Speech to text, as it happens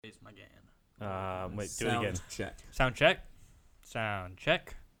raise my gain. Wait, do it again. Check. Sound check. Sound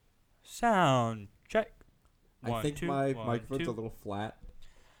check. Sound check. I One, think two, my one, microphone's two. a little flat.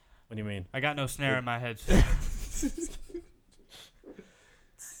 What do you mean? I got no snare in my head.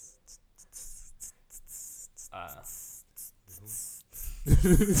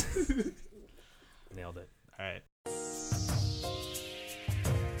 Nailed it. All right.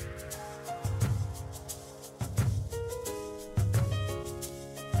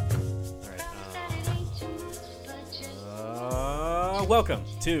 All right. Welcome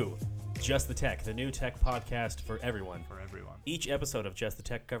to Just the Tech, the new tech podcast for everyone. For everyone. Each episode of Just the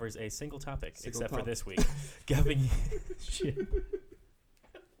Tech covers a single topic, except for topic. this week. Giving shit.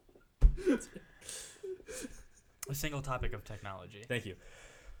 A single topic of technology. Thank you.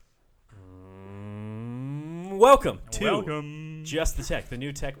 Welcome to Welcome. Just the Tech, the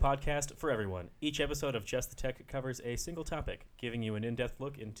new tech podcast for everyone. Each episode of Just the Tech covers a single topic, giving you an in-depth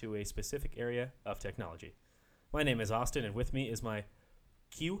look into a specific area of technology. My name is Austin, and with me is my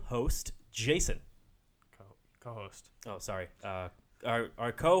Q-host, Jason. Co-host. Oh, sorry.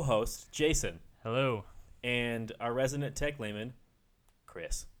 Our co-host, Jason, Hello. and our resident tech layman,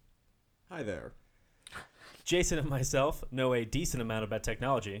 Chris. Hi there. Jason and myself know a decent amount about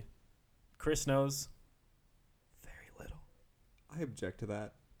technology. Chris knows very little. I object to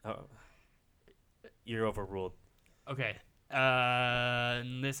that. Oh, you're overruled. Okay.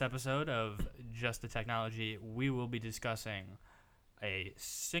 In this episode of Just the Technology, we will be discussing a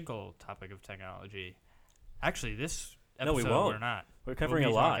single topic of technology. Actually, this No, episode we won't. we're not. We're covering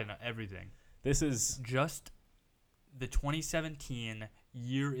We'll be a lot. talking everything. This is Just the 2017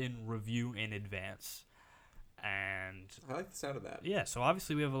 year in review in advance. And I like the sound of that. yeah, so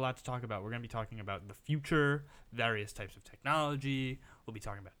obviously we have a lot to talk about. We're going to be talking about the future, various types of technology. We'll be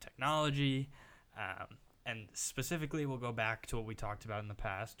talking about technology. And specifically, we'll go back to what we talked about in the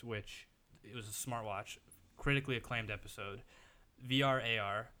past, which it was a smartwatch, critically acclaimed episode. VR,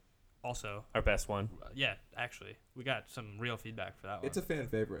 AR, also. our best one. Yeah, actually, we got some real feedback for that one. It's a fan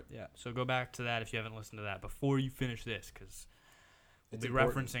favorite. Yeah, so go back to that if you haven't listened to that before you finish this, because we'll It's be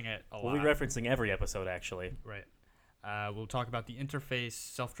important. referencing it a lot. We'll be referencing every episode, actually. Right. We'll talk about the interface,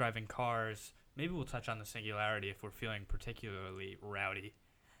 self-driving cars. Maybe we'll touch on the singularity if we're feeling particularly rowdy,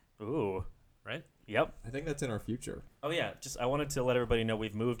 Ooh. right? Yep. I think that's in our future. Oh, yeah. I wanted to let everybody know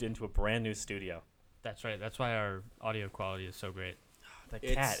we've moved into a brand new studio. That's right. That's why our audio quality is so great. The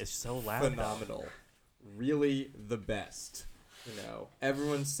It's cat is so loud. Phenomenal. Really the best. You know,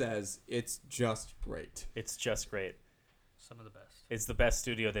 everyone says it's just great. It's just great. Some of the best. It's the best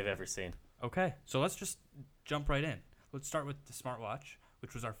studio they've ever seen. Okay, so let's just jump right in. Let's start with the smartwatch,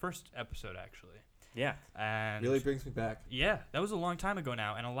 which was our first episode, actually. Yeah. And Really brings me back. yeah, that was a long time ago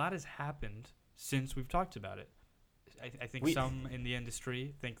now, and a lot has happened since we've talked about it. I think some in the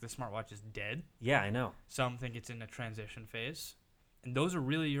industry think the smartwatch is dead. Yeah, I know. Some think it's in a transition phase. And those are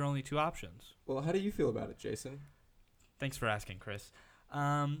really your only two options. Well, how do you feel about it, Jason? Thanks for asking, Chris.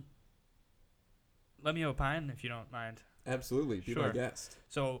 Let me opine, if you don't mind. Absolutely. Be my Sure. guest.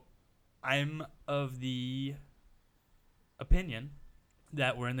 So, I'm of the opinion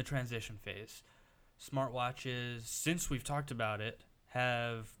that we're in the transition phase. Smartwatches, since we've talked about it,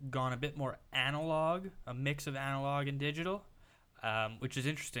 have gone a bit more analog, a mix of analog and digital, which is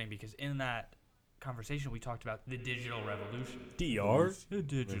interesting because in that conversation we talked about the digital revolution. DR? The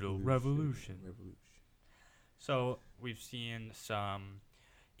digital revolution. So we've seen some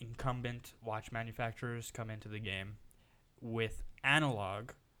incumbent watch manufacturers come into the game with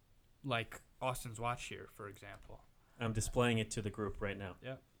analog, like Austin's watch here, for example. I'm displaying it to the group right now.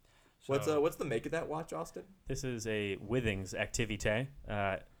 So, What's the make of that watch, Austin? This is a Withings Activité.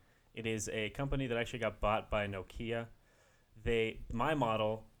 It is a company that actually got bought by Nokia. My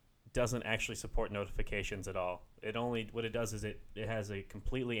model doesn't actually support notifications at all. What it does is it has a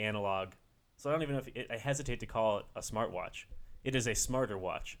completely analog. So I don't even know I hesitate to call it a smartwatch. It is a smarter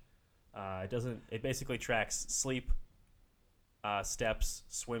watch. It basically tracks sleep, steps,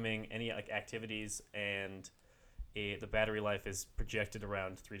 swimming, any like activities, and the battery life is projected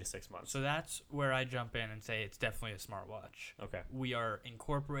around 3 to 6 months. So that's where I jump in and say it's definitely a smartwatch. Okay. We are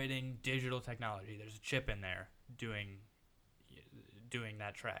incorporating digital technology. There's a chip in there doing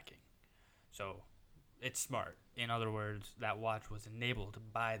that tracking. So it's smart. In other words, that watch was enabled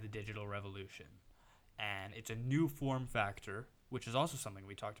by the digital revolution. And it's a new form factor, which is also something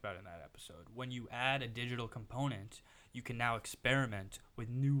we talked about in that episode. When you add a digital component, you can now experiment with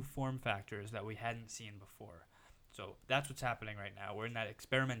new form factors that we hadn't seen before. So that's what's happening right now. We're in that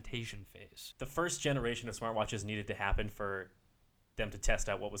experimentation phase. The first generation of smartwatches needed to happen for them to test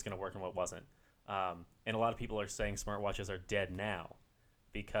out what was going to work and what wasn't. And a lot of people are saying smartwatches are dead now.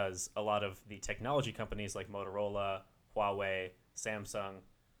 because a lot of the technology companies like Motorola, Huawei, Samsung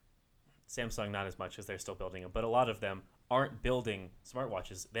not as much as they're still building them, but a lot of them aren't building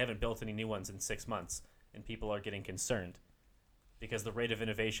smartwatches. They haven't built any new ones in 6 months, and people are getting concerned because the rate of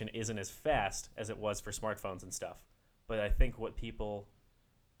innovation isn't as fast as it was for smartphones and stuff. But I think what people,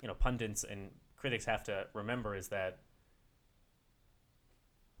 pundits and critics have to remember is that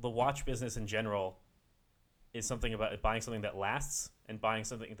the watch business in general is something about buying something that lasts and buying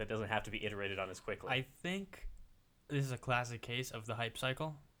something that doesn't have to be iterated on as quickly. I think this is a classic case of the hype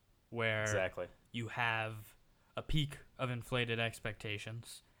cycle where Exactly. you have a peak of inflated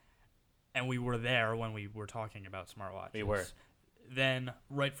expectations, and we were there when we were talking about smartwatches. We were. Then,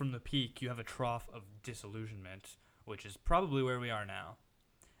 right from the peak, you have a trough of disillusionment, which is probably where we are now.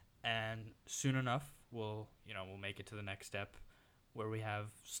 And soon enough, we'll make it to the next step where we have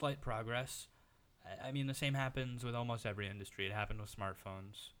slight progress. I mean, the same happens with almost every industry. It happened with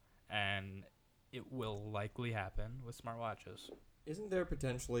smartphones, and it will likely happen with smartwatches. Isn't there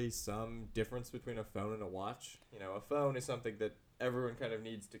potentially some difference between a phone and a watch? A phone is something that everyone kind of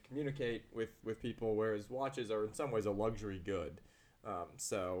needs to communicate with people, whereas watches are in some ways a luxury good.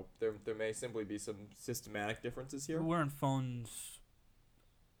 So there may simply be some systematic differences here. Weren't phones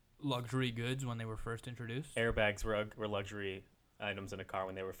luxury goods when they were first introduced? Airbags were luxury items in a car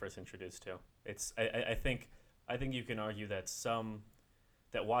when they were first introduced too. I think you can argue that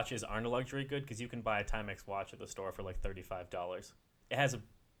that watches aren't a luxury good because you can buy a Timex watch at the store for like $35. It has a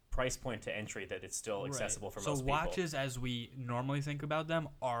price point to entry that it's still accessible for most people. So watches, as we normally think about them,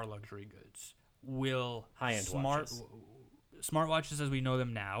 are luxury goods. Will high-end watches. Smartwatches, as we know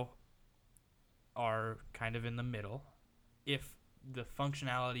them now, are kind of in the middle. If the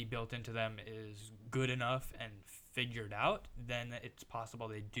functionality built into them is good enough and figured out, then it's possible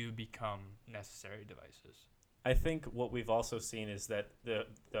they do become necessary devices. I think what we've also seen is that the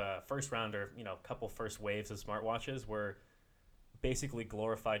first round or couple first waves of smartwatches were basically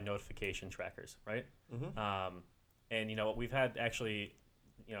glorified notification trackers, right? Mm-hmm. And we've had actually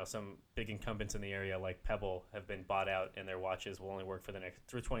some big incumbents in the area like Pebble have been bought out, and their watches will only work for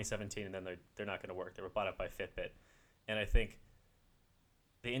through 2017, and then they're not going to work. They were bought out by Fitbit, and I think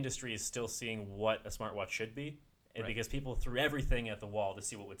the industry is still seeing what a smartwatch should be, and because people threw everything at the wall to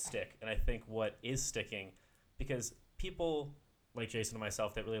see what would stick. And I think what is sticking, because people like Jason and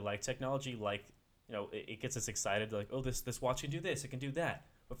myself that really like technology, it gets us excited, like, oh, this watch can do this, it can do that.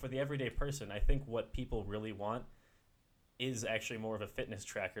 But for the everyday person, I think what people really want is actually more of a fitness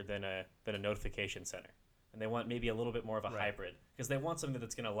tracker than a notification center. And they want maybe a little bit more of a hybrid, because they want something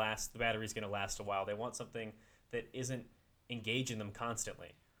that's going to last, the battery's going to last a while. They want something that isn't engaging them constantly.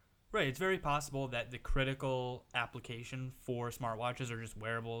 Right. It's very possible that the critical application for smartwatches or just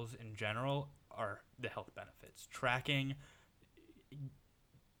wearables in general are the health benefits. Tracking,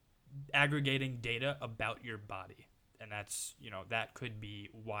 aggregating data about your body. And that's, that could be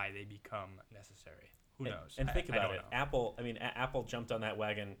why they become necessary. Who knows? And think about it. Know. Apple jumped on that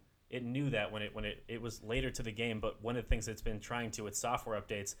wagon. It knew that when it was later to the game, but one of the things it's been trying to, its software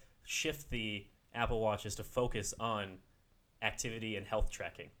updates, shift the Apple Watches to focus on activity and health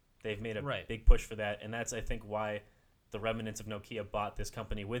tracking. They've made a big push for that, and that's, I think, why the remnants of Nokia bought this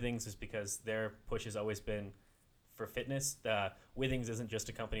company, Withings, is because their push has always been for fitness. Withings isn't just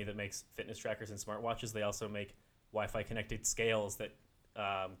a company that makes fitness trackers and smartwatches. They also make Wi-Fi connected scales that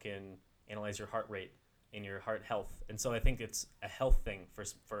can analyze your heart rate and your heart health. And so I think it's a health thing for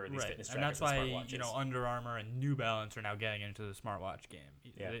these fitness trackers and that's smartwatches. why Under Armour and New Balance are now getting into the smartwatch game.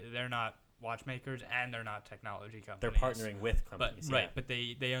 Yeah. They're not watchmakers and they're not technology companies. They're partnering with companies. But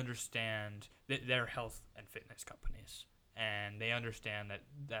they understand that they're health and fitness companies, and they understand that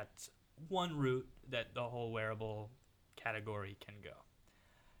that's one route that the whole wearable category can go.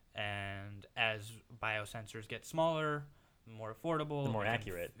 And as biosensors get smaller, more affordable, and more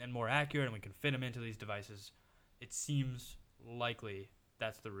accurate, and we can fit them into these devices, it seems likely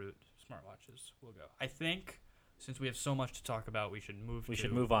that's the route smartwatches will go. I think since we have so much to talk about, we should move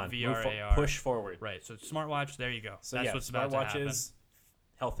on. VR, AR. Push forward. Right. So smartwatch, there you go. So that's what's about to happen. Smartwatches,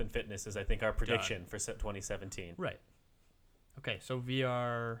 health and fitness is, I think, our prediction for 2017. Right. Okay, so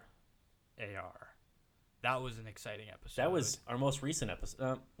VR, AR. That was an exciting episode. That was our most recent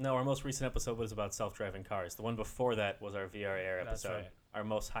episode. Our most recent episode was about self-driving cars. The one before that was our VR AR episode. That's right. Our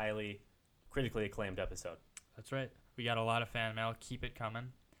most highly critically acclaimed episode. That's right. We got a lot of fan mail. Keep it coming.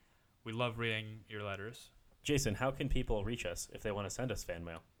 We love reading your letters. Jason, how can people reach us if they want to send us fan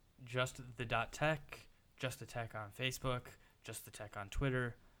mail? Just the .tech, Just the Tech on Facebook, Just the Tech on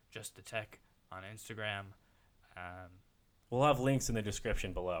Twitter, Just the Tech on Instagram. We'll have links in the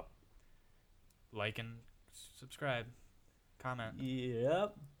description below. Like and subscribe. comment.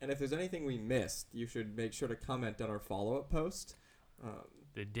 Yep. And if there's anything we missed, you should make sure to comment on our follow-up post.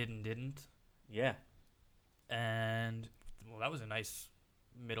 The didn't. Yeah. And, well, that was a nice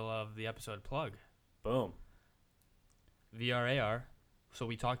middle of the episode plug. Boom. VR, AR. So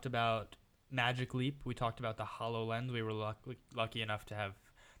we talked about Magic Leap. We talked about the HoloLens. We were lucky enough to have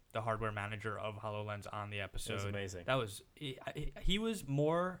the hardware manager of HoloLens on the episode. It was amazing. That was he was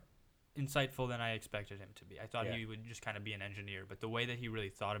more insightful than I expected him to be. I thought Yeah. he would just kind of be an engineer, but the way that he really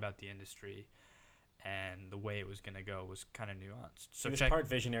thought about the industry and the way it was going to go was kind of nuanced. So he was part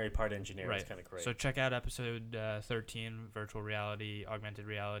visionary, part engineer. right. It's kind of great. So check out episode 13, virtual reality, augmented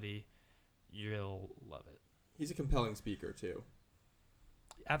reality. You'll love it. He's a compelling speaker too.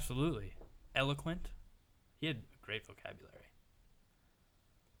 Absolutely. Eloquent. He had great vocabulary.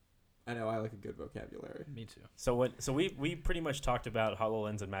 I know I like a good vocabulary. Me too. So we pretty much talked about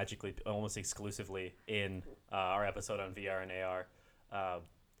HoloLens and Magic Leap almost exclusively in our episode on VR and AR,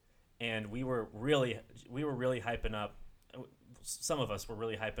 and we were really hyping up. Some of us were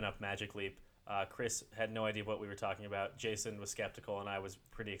really hyping up Magic Leap. Chris had no idea what we were talking about. Jason was skeptical, and I was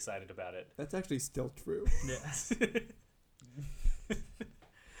pretty excited about it. That's actually still true. Yeah.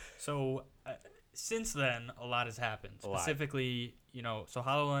 So since then, a lot has happened. Specifically, so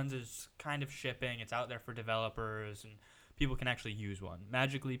HoloLens is kind of shipping. It's out there for developers, and people can actually use one.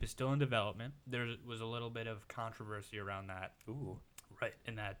 Magic Leap is still in development. There was a little bit of controversy around that. Ooh. Right,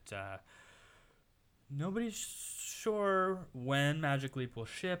 in that nobody's sure when Magic Leap will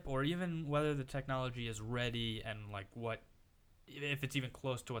ship, or even whether the technology is ready, and if it's even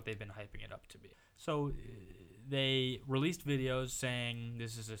close to what they've been hyping it up to be. So they released videos saying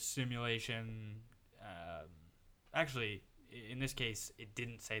this is a simulation. Actually, in this case, it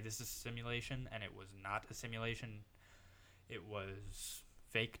didn't say this is a simulation, and it was not a simulation. It was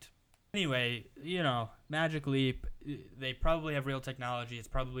faked. Anyway, Magic Leap, they probably have real technology. It's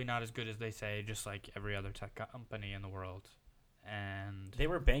probably not as good as they say, just like every other tech company in the world. And they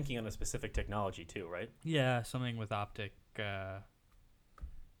were banking on a specific technology too, right? Yeah, something with optical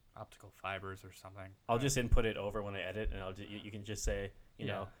fibers or something. I'll just input it over when I edit, and you can just say,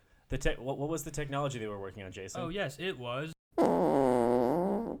 what was the technology they were working on, Jason? Oh, yes, it was.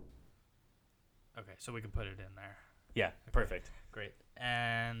 Okay, so we can put it in there. Yeah, okay. Perfect. Great.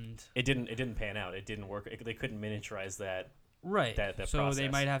 And it didn't pan out. It didn't work. They couldn't miniaturize that. Right. That so process. They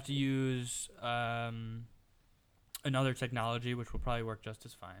might have to use another technology, which will probably work just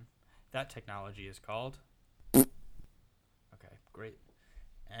as fine. That technology is called. Okay, great.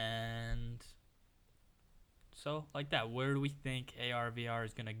 And so, like that, where do we think AR, VR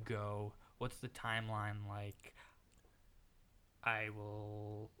is going to go? What's the timeline like? I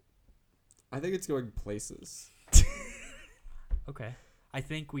think it's going places. Okay. I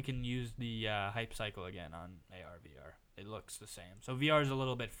think we can use the hype cycle again on AR, VR. It looks the same. So VR is a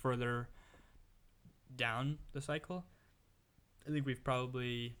little bit further down the cycle. I think we've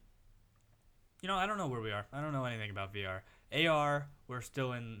probably... I don't know where we are. I don't know anything about VR. AR, we're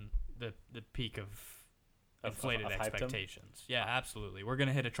still in the peak of inflated of expectations. Yeah, absolutely. We're going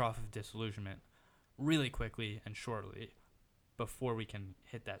to hit a trough of disillusionment really quickly and shortly before we can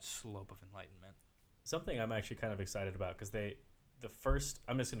hit that slope of enlightenment. Something I'm actually kind of excited about, because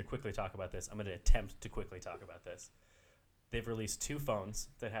I'm just going to quickly talk about this. I'm going to attempt to quickly talk about this. They've released 2 phones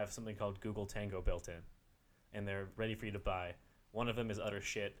that have something called Google Tango built in, and they're ready for you to buy. One of them is utter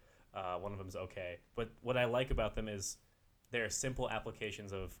shit. One of them is okay. But what I like about them is they're simple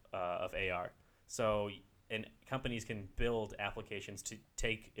applications of AR. So, and companies can build applications to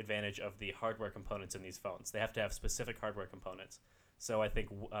take advantage of the hardware components in these phones. They have to have specific hardware components. So I think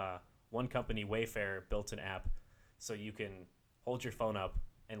one company, Wayfair, built an app so you can hold your phone up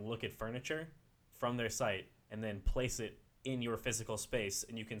and look at furniture from their site and then place it in your physical space,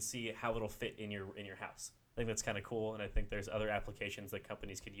 and you can see how it'll fit in your house. I think that's kind of cool, and I think there's other applications that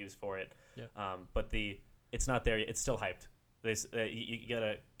companies could use for it. Yeah. But it's not there yet. It's still hyped. You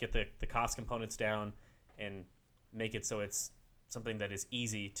gotta get the cost components down and make it so it's something that is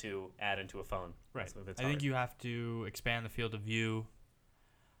easy to add into a phone. Right. I think you have to expand the field of view,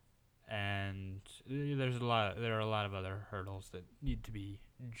 and there are a lot of other hurdles that need to be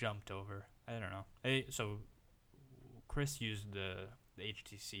jumped over. I don't know. So Chris used the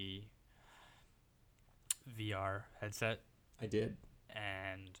HTC VR headset. I did.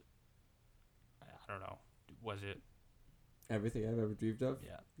 And I don't know. Was it everything I've ever dreamed of?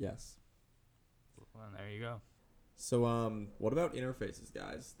 Yeah. Yes. Well, there you go. So, what about interfaces,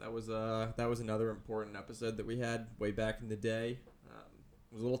 guys? That was another important episode that we had way back in the day.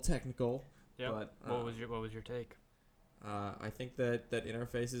 It was a little technical. Yeah. But what was your take? I think that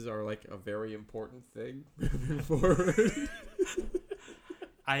interfaces are like a very important thing moving forward.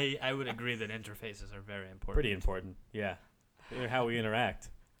 I would agree that interfaces are very important. Pretty important, yeah. They're how we interact.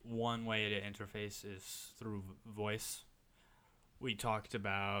 One way to interface is through voice. We talked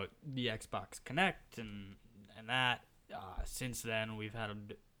about the Xbox Connect and that. Since then, we've had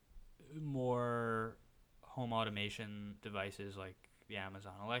more home automation devices like the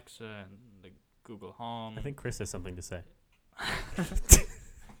Amazon Alexa and the Google Home. I think Chris has something to say.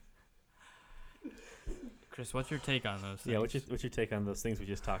 Chris, what's your take on those things? Yeah, what's your take on those things we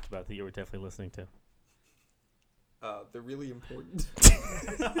just talked about that you were definitely listening to? They're really important.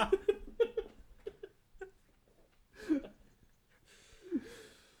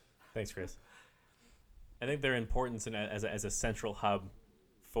 Thanks, Chris. I think their importance as a central hub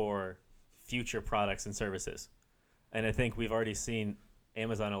for future products and services. And I think we've already seen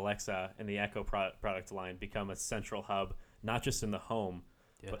Amazon Alexa and the Echo product line become a central hub, not just in the home,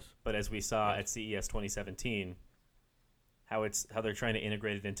 Yes. but as we saw at CES 2017, how they're trying to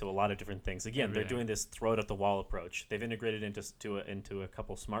integrate it into a lot of different things. Again, they're doing this throw it at the wall approach. They've integrated it into a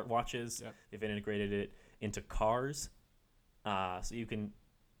couple smartwatches. Yep. They've integrated it into cars. So you can,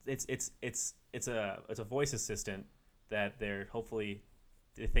 it's a voice assistant that they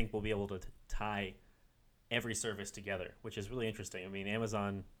think will be able to tie every service together, which is really interesting. I mean, the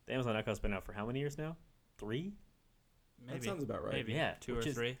Amazon Echo's been out for how many years now? 3? Maybe. That sounds about right. Maybe, yeah, 2 or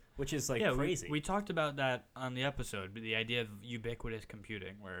 3. Which is like crazy. We talked about that on the episode, the idea of ubiquitous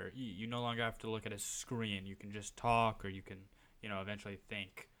computing, where you no longer have to look at a screen. You can just talk, or you can, eventually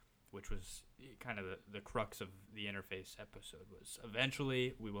think, which was kind of the crux of the interface episode. Was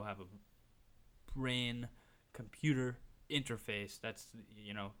eventually we will have a brain-computer interface. That's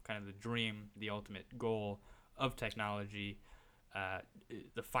kind of the dream, the ultimate goal of technology,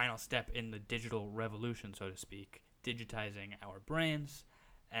 the final step in the digital revolution, so to speak. Digitizing our brains,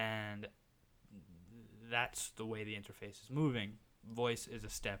 and that's the way the interface is moving. Voice is a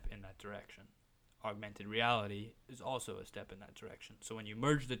step in that direction. Augmented reality is also a step in that direction. So when you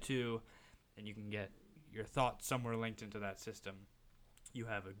merge the two and you can get your thoughts somewhere linked into that system, you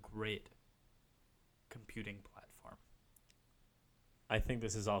have a great computing platform. I think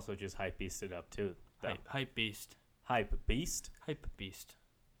this is also just hype beasted up too. Hype beast. Hype beast? Hype beast.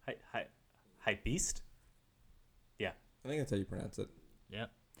 Hype beast? Yeah. I think that's how you pronounce it. Yeah.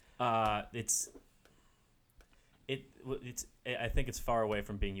 I think it's far away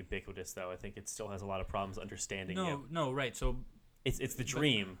from being ubiquitous, though. I think it still has a lot of problems understanding you. No, right. So it's the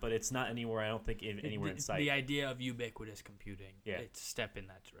dream, but it's not anywhere. I don't think anywhere in sight. The idea of ubiquitous computing. Yeah. It's a step in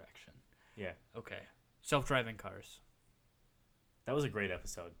that direction. Yeah. Okay. Self-driving cars. That was a great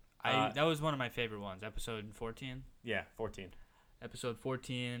episode. That was one of my favorite ones. Episode 14. Yeah, 14. Episode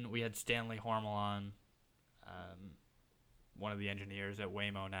 14. We had Stanley Hormel on, one of the engineers at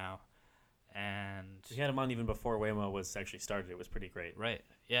Waymo now, and we had him on even before Waymo was actually started. It was pretty great. Right.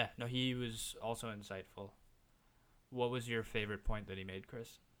 Yeah. No, he was also insightful. What was your favorite point that he made,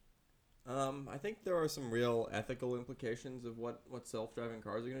 Chris? I think there are some real ethical implications of what self-driving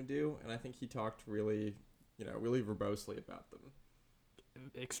cars are going to do, and I think he talked really verbosely about them.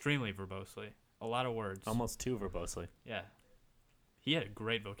 Extremely verbosely. A lot of words. Almost too verbosely. Yeah. He had a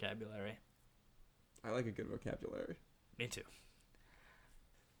great vocabulary. I like a good vocabulary. Me too.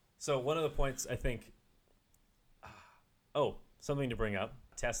 So one of the points I think... something to bring up.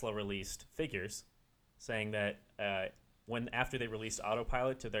 Tesla released figures saying that after they released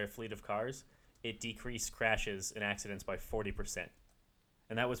autopilot to their fleet of cars, it decreased crashes and accidents by 40%.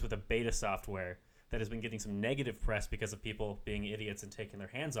 And that was with a beta software that has been getting some negative press because of people being idiots and taking their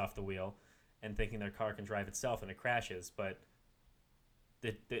hands off the wheel and thinking their car can drive itself and it crashes. But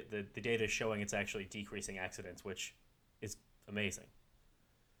the data is showing it's actually decreasing accidents, which is amazing.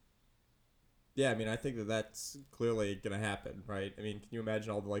 Yeah, I mean, I think that's clearly going to happen, right? I mean, can you imagine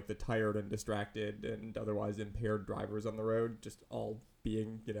all the tired and distracted and otherwise impaired drivers on the road just all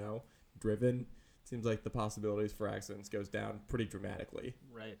being, driven? It seems like the possibilities for accidents goes down pretty dramatically.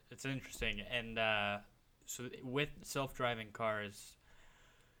 Right. It's interesting. And so with self-driving cars,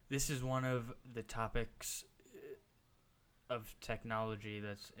 this is one of the topics of technology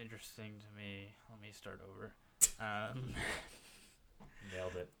that's interesting to me. Let me start over.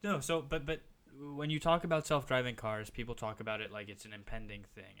 Nailed it. No, so but when you talk about self-driving cars, people talk about it like it's an impending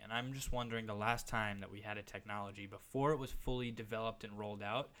thing. And I'm just wondering the last time that we had a technology before it was fully developed and rolled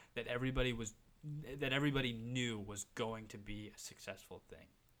out that everybody knew was going to be a successful thing.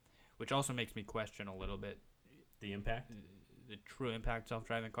 Which also makes me question a little bit the impact, the true impact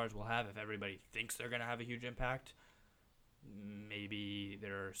self-driving cars will have. If everybody thinks they're going to have a huge impact, maybe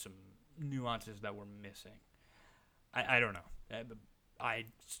there are some nuances that we're missing. I don't know. I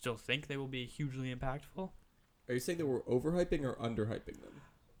still think they will be hugely impactful, Are you saying that we're overhyping or underhyping them?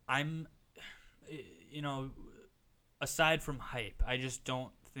 I'm, you know, aside from hype, I just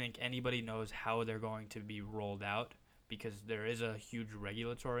don't think anybody knows how they're going to be rolled out because there is a huge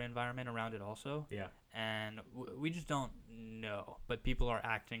regulatory environment around it also. Yeah. And we just don't know. But people are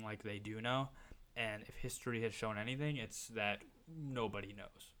acting like they do know. And if history has shown anything, it's that nobody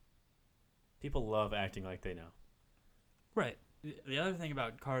knows. People love acting like they know. Right. The other thing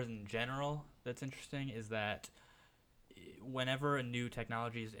about cars in general that's interesting is that whenever a new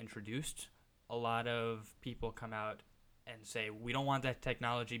technology is introduced, a lot of people come out and say, we don't want that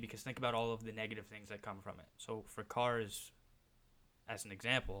technology because think about all of the negative things that come from it. So for cars, as an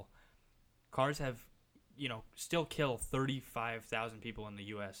example, cars have, still kill 35,000 people in the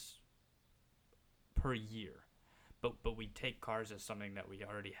U.S. per year. But we take cars as something that we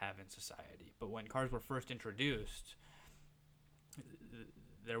already have in society. But when cars were first introduced,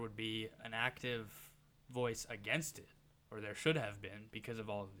 there would be an active voice against it, or there should have been, because of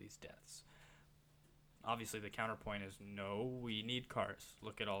all of these deaths. Obviously, the counterpoint is, no, we need cars.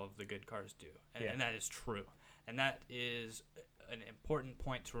 Look at all of the good cars do. And that is true. And that is an important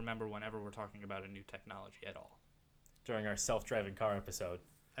point to remember whenever we're talking about a new technology at all. During our self-driving car episode,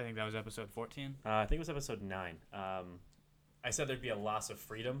 I think that was episode 14. I think it was episode 9. I said there'd be a loss of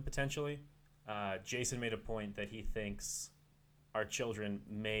freedom, potentially. Jason made a point that he thinks our children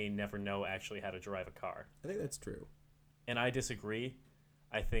may never know actually how to drive a car. I think that's true. And I disagree.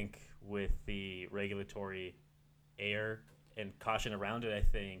 I think with the regulatory air and caution around it, I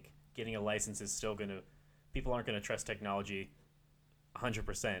think getting a license is still going to... People aren't going to trust technology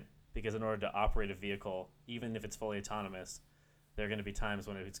 100% because in order to operate a vehicle, even if it's fully autonomous, there are going to be times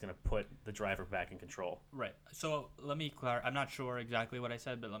when it's going to put the driver back in control. Right. So let me clarify. I'm not sure exactly what I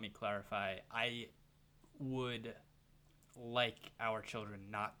said, but let me clarify. I would like our children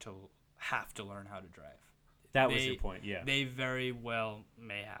not to have to learn how to drive. That was your point, yeah. They very well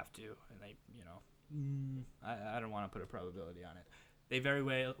may have to, and they, I don't want to put a probability on it. They very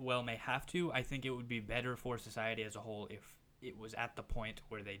well may have to. I think it would be better for society as a whole if it was at the point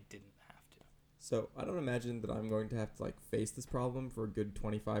where they didn't have to. So I don't imagine that I'm going to have to face this problem for a good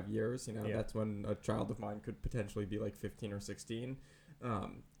 25 years. That's when a child of mine could potentially be 15 or 16.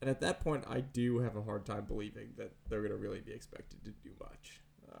 And at that point, I do have a hard time believing that they're going to really be expected to do much.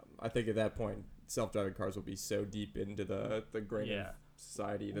 I think at that point, self-driving cars will be so deep into the grain of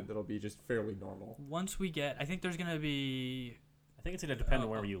society that it'll be just fairly normal. Once we get, I think there's going to be... I think it's going to depend on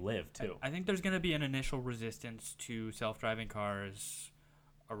where you live, too. I think there's going to be an initial resistance to self-driving cars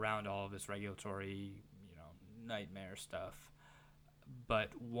around all of this regulatory, nightmare stuff. But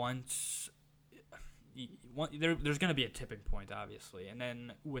once... there's going to be a tipping point, obviously. And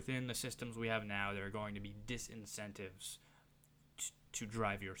then within the systems we have now, there are going to be disincentives to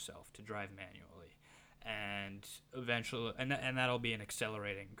drive yourself, to drive manually. And eventually, and that'll be an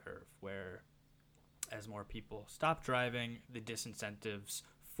accelerating curve where as more people stop driving, the disincentives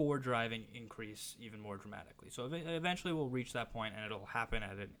for driving increase even more dramatically. So eventually we'll reach that point, and it'll happen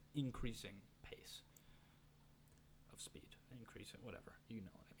at an increasing pace of speed. Increasing, whatever. You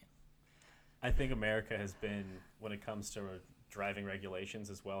know what I mean. I think America has been, when it comes to driving regulations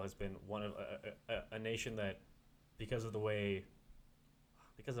as well, has been one of a nation that, because of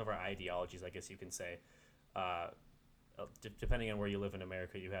our ideologies, I guess you can say, depending on where you live in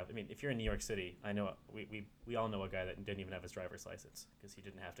America, if you're in New York City, I know we all know a guy that didn't even have his driver's license because he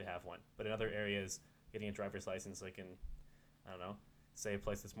didn't have to have one. But in other areas, getting a driver's license, like in, I don't know, say a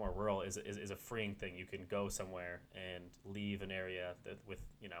place that's more rural, is a freeing thing. You can go somewhere and leave an area that with,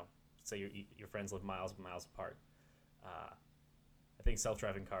 say your friends live miles and miles apart. I think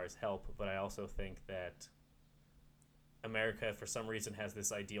self-driving cars help, but I also think that America, for some reason, has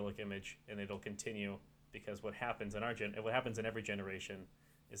this idyllic image, and it'll continue because what happens in what happens in every generation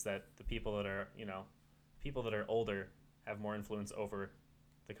is that the people that are older have more influence over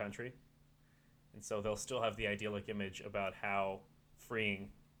the country, and so they'll still have the idyllic image about how freeing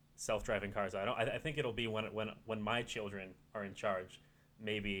self-driving cars are. I think it'll be when my children are in charge,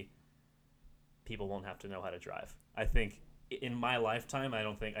 maybe people won't have to know how to drive. I think in my lifetime,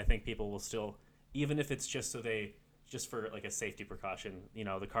 I think people will still, even if it's just for a safety precaution,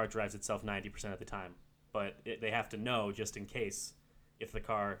 the car drives itself 90% of the time, but they have to know just in case if the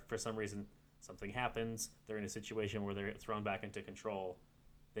car, for some reason, something happens, they're in a situation where they're thrown back into control,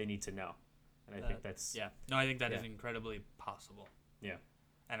 they need to know. And I think that's... Yeah. No, I think that is incredibly possible. Yeah.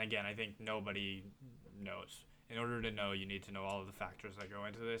 And again, I think nobody knows. In order to know, you need to know all of the factors that go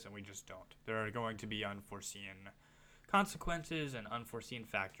into this, and we just don't. There are going to be unforeseen consequences and unforeseen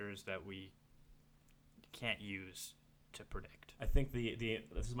factors that we can't use to predict. I think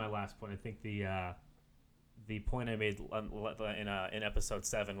this is my last point. I think the point I made in episode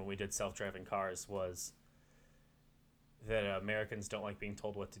 7 when we did self-driving cars was that Americans don't like being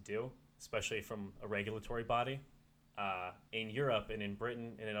told what to do, especially from a regulatory body. In Europe and in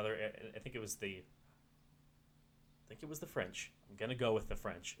Britain and in other, I think it was the French. I'm gonna go with the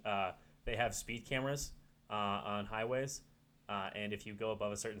French. They have speed cameras on highways, and if you go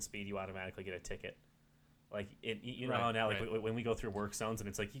above a certain speed, you automatically get a ticket. Like you know how now, like when we go through work zones and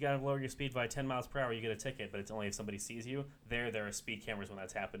it's like you gotta lower your speed by 10 miles per hour, you get a ticket, but it's only if somebody sees you. There are speed cameras when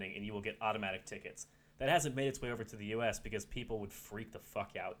that's happening, and you will get automatic tickets. That hasn't made its way over to the U.S. because people would freak the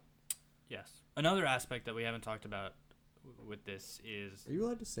fuck out. Yes. Another aspect that we haven't talked about with this is... Are you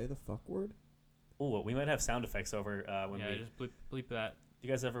allowed to say the fuck word? Oh, we might have sound effects over when we... just bleep that. You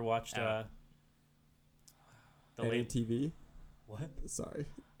guys ever watched the Any TV? What? Sorry.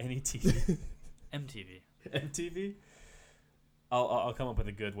 Any TV? MTV. MTV? I'll come up with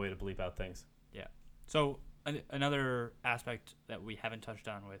a good way to bleep out things. Yeah. So another aspect that we haven't touched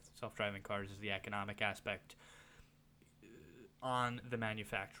on with self-driving cars is the economic aspect on the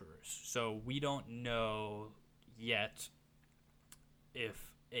manufacturers. So we don't know yet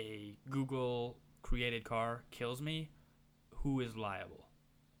if a Google created car kills me, who is liable?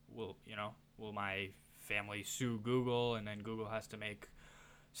 Will my family sue Google, and then Google has to make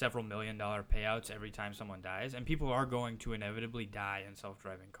several $1 million payouts every time someone dies? And people are going to inevitably die in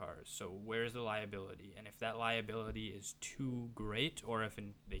self-driving cars. So where's the liability? And if that liability is too great, or if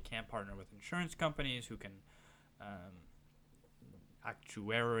they can't partner with insurance companies who can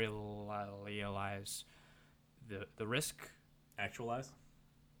actuarialize the risk. Actualize?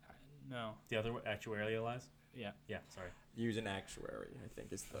 No. The other actuarialize? Yeah. Yeah, sorry. Use an actuary, I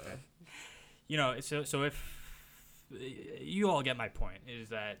think is the... So if you all get my point, is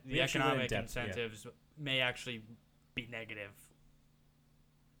that the economic incentives may actually be negative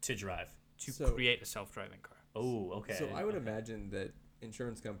to drive. To create a self-driving car. Oh, okay. So I would imagine that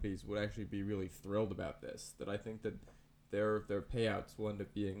insurance companies would actually be really thrilled about this. That I think that their payouts will end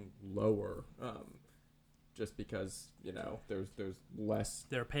up being lower, just because there's less.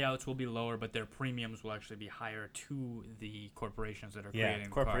 Their payouts will be lower, but their premiums will actually be higher to the corporations that are creating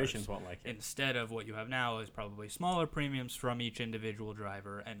corporations cars. won't like it. Instead of what you have now is probably smaller premiums from each individual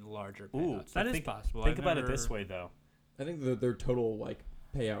driver and larger payouts. That is possible. Think about it this way, though. I think their total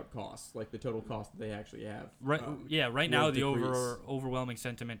payout costs, like the total cost that they actually have. Right. Right now the decrease. overwhelming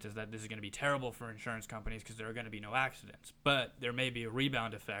sentiment is that this is going to be terrible for insurance companies because there are going to be no accidents. But there may be a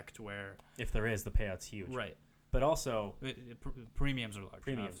rebound effect where, if there is, the payout's huge. Right. But also, premiums are large.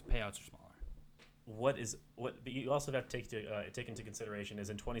 Payouts are smaller. But you also have to take into consideration is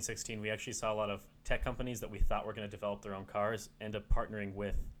in 2016 we actually saw a lot of tech companies that we thought were going to develop their own cars end up partnering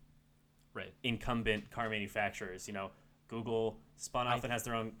with incumbent car manufacturers. Google spun off and has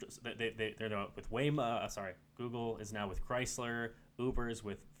their own. They're now with Waymo. Google is now with Chrysler. Uber's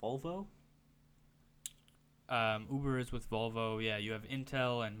with Volvo. Uber is with Volvo. Yeah, you have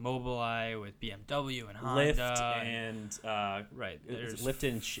Intel and Mobileye with BMW and Honda. Lyft and There's Lyft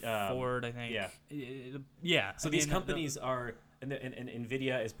and Ford, I think. Yeah. Yeah. So these companies are, and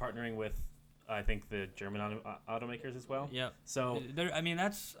Nvidia is partnering with, I think, the German automakers as well. Yeah. So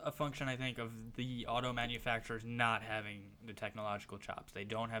that's a function, I think, of the auto manufacturers not having the technological chops. They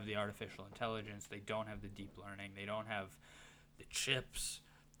don't have the artificial intelligence. They don't have the deep learning. They don't have the chips.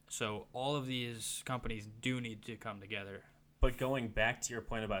 So all of these companies do need to come together. But going back to your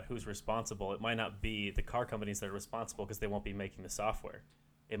point about who's responsible, it might not be the car companies that are responsible because they won't be making the software.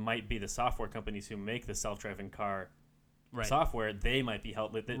 It might be the software companies who make the self-driving car software. They might be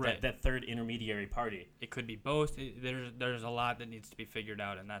held that third intermediary party. It could be both. There's a lot that needs to be figured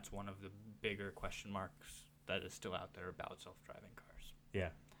out, and that's one of the bigger question marks that is still out there about self-driving cars.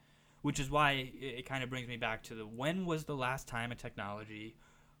 Yeah. Which is why it kind of brings me back to when was the last time a technology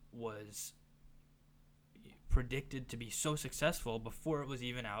was predicted to be so successful before it was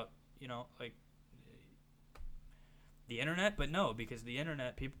even out, like the internet? But no, because the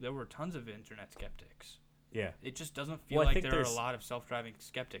internet, there were tons of internet skeptics. Yeah. It just doesn't feel like there are a lot of self-driving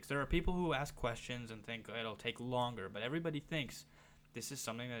skeptics. There are people who ask questions and think it'll take longer, but everybody thinks this is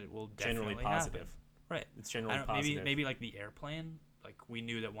something that will definitely generally positive. Happen. Right. It's generally positive. Maybe like the airplane. Like we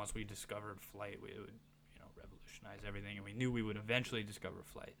knew that once we discovered flight, we would revolutionize everything, and we knew we would eventually discover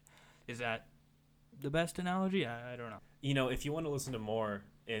flight. Is that the best analogy? I don't know. If you want to listen to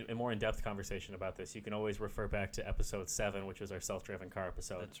a more in-depth conversation about this, you can always refer back to episode 7, which was our self-driving car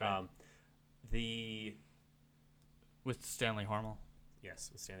episode. That's right. With Stanley Harmel. Yes,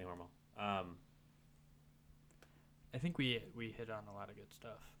 with Stanley Harmel. I think we hit on a lot of good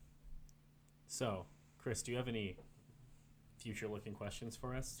stuff. So, Chris, do you have any future-looking questions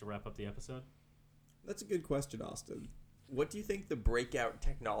for us to wrap up the episode? That's a good question, Austin. What do you think the breakout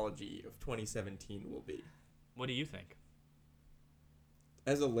technology of 2017 will be? What do you think?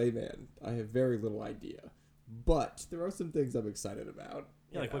 As a layman, I have very little idea. But there are some things I'm excited about.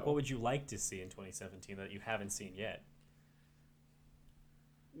 Yeah, like what would you like to see in 2017 that you haven't seen yet?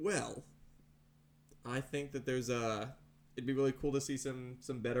 Well, I think that it'd be really cool to see some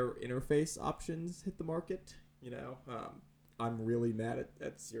better interface options hit the market. I'm really mad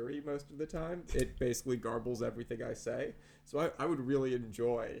at Siri most of the time. It basically garbles everything I say. So I would really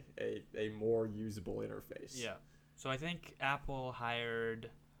enjoy a more usable interface. Yeah. So I think Apple hired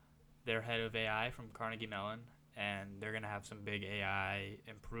their head of AI from Carnegie Mellon, and they're going to have some big AI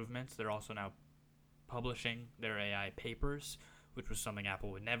improvements. They're also now publishing their AI papers, which was something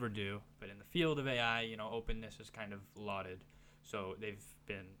Apple would never do. But in the field of AI, openness is kind of lauded. So they've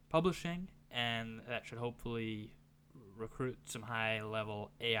been publishing, and that should hopefully recruit some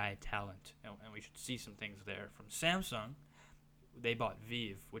high-level AI talent. And we should see some things there. From Samsung, they bought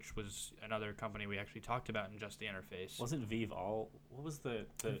Vive, which was another company we actually talked about in Just the Interface. Wasn't Vive all... What was the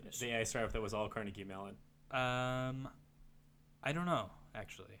AI startup that was all Carnegie Mellon? I don't know,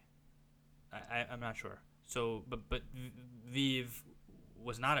 actually. I'm not sure. So, but Vive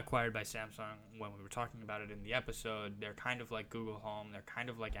was not acquired by Samsung when we were talking about it in the episode. They're kind of like Google Home. They're kind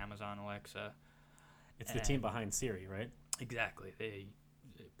of like Amazon Alexa. It's the team behind Siri, right? Exactly.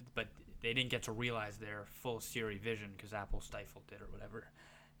 But they didn't get to realize their full Siri vision because Apple stifled it or whatever.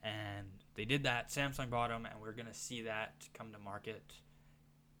 And they did that. Samsung bought them, and we're going to see that come to market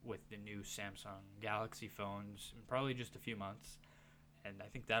with the new Samsung Galaxy phones in probably just a few months. And I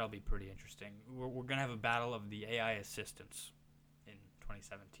think that'll be pretty interesting. We're going to have a battle of the AI assistants in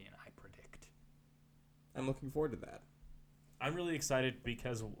 2017, I predict. I'm looking forward to that. I'm really excited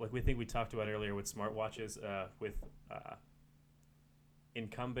because, like we think we talked about earlier with smartwatches, with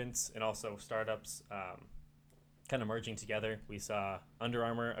incumbents and also startups kind of merging together. We saw Under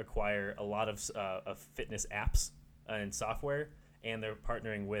Armour acquire a lot of fitness apps and software, and they're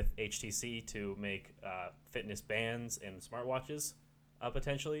partnering with HTC to make fitness bands and smartwatches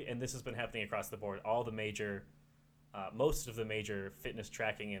potentially. And this has been happening across the board. All the major, most of the major fitness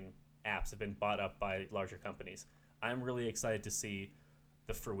tracking and apps have been bought up by larger companies. I'm really excited to see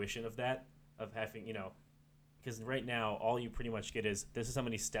the fruition of that, of having, because right now all you pretty much get is, this is how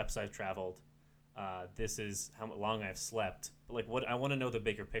many steps I've traveled, this is how long I've slept. But I want to know the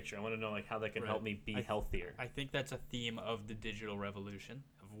bigger picture. I want to know how that can help me be healthier. I think that's a theme of the digital revolution,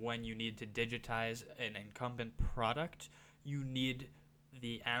 of when you need to digitize an incumbent product, you need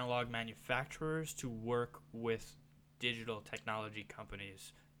the analog manufacturers to work with digital technology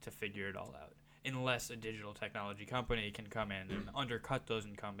companies to figure it all out. Unless a digital technology company can come in and undercut those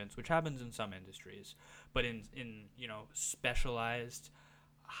incumbents, which happens in some industries. But in specialized,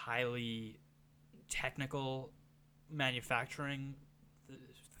 highly technical manufacturing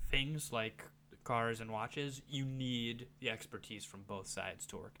things like cars and watches, you need the expertise from both sides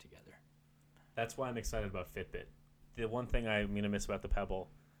to work together. That's why I'm excited about Fitbit. The one thing I'm going to miss about the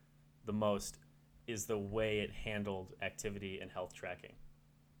Pebble the most is the way it handled activity and health tracking.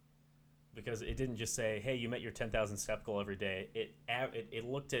 Because it didn't just say, "Hey, you met your 10,000 step goal every day." It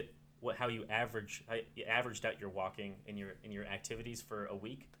looked at how you averaged out your walking and your activities for a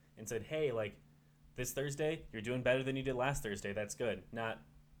week, and said, "Hey, this Thursday, you're doing better than you did last Thursday. That's good." Not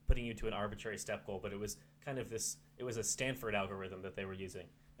putting you to an arbitrary step goal, but it was kind of this. It was a Stanford algorithm that they were using,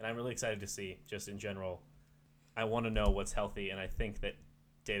 and I'm really excited to see. Just in general, I want to know what's healthy, and I think that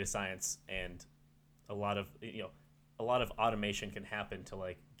data science and a lot of automation can happen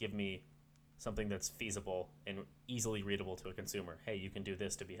to give me something that's feasible and easily readable to a consumer. Hey, you can do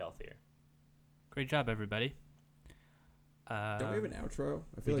this to be healthier. Great job, everybody. Don't we have an outro?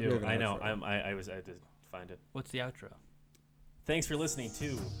 I feel we like do. we have an I know. outro. I had to find it. What's the outro? Thanks for listening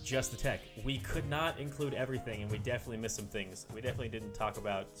to Just the Tech. We could not include everything, and we definitely missed some things. We definitely didn't talk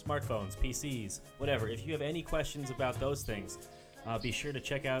about smartphones, PCs, whatever. If you have any questions about those things, be sure to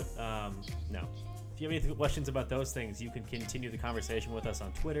check out... If you have any questions about those things, you can continue the conversation with us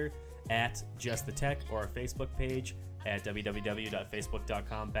on Twitter at Just the Tech, or our Facebook page at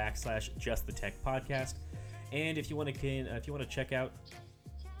www.facebook.com/justthetechpodcast. And if you want to check out,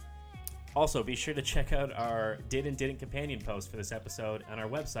 also be sure to check out our Did and Didn't companion post for this episode on our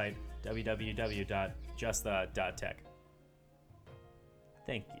website www.justthe.tech.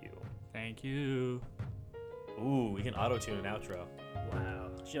 Thank you. Thank you. Ooh, we can auto-tune an outro. Wow.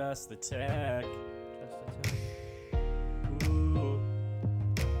 Just the Tech.